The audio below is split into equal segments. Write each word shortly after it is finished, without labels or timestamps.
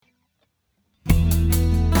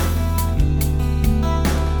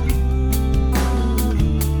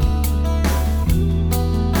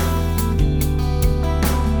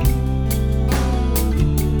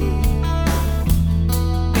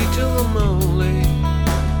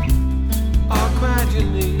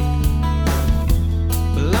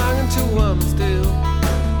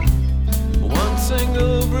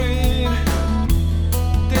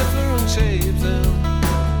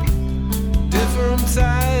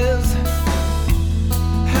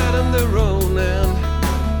their own and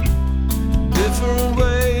different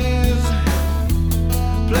ways,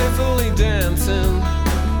 playfully dancing,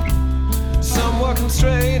 some walking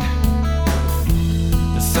straight,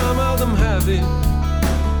 some of them heavy,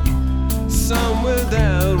 some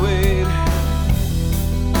without weight.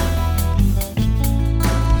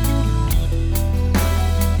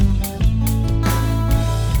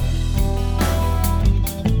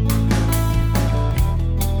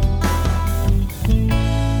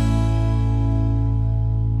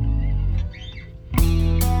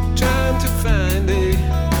 Trying to find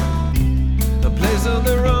a place of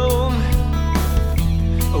their own,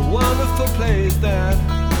 a wonderful place that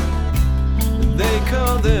they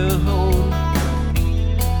call their home,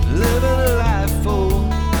 living a life full,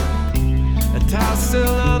 a task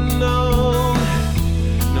still unknown.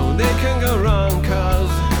 No, they can't go wrong,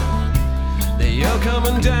 'cause they are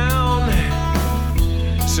coming down,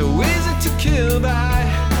 so easy to kill by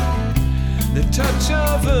the touch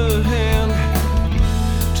of a hand,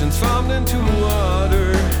 transformed into water,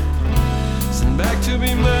 sent back to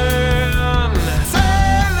be man.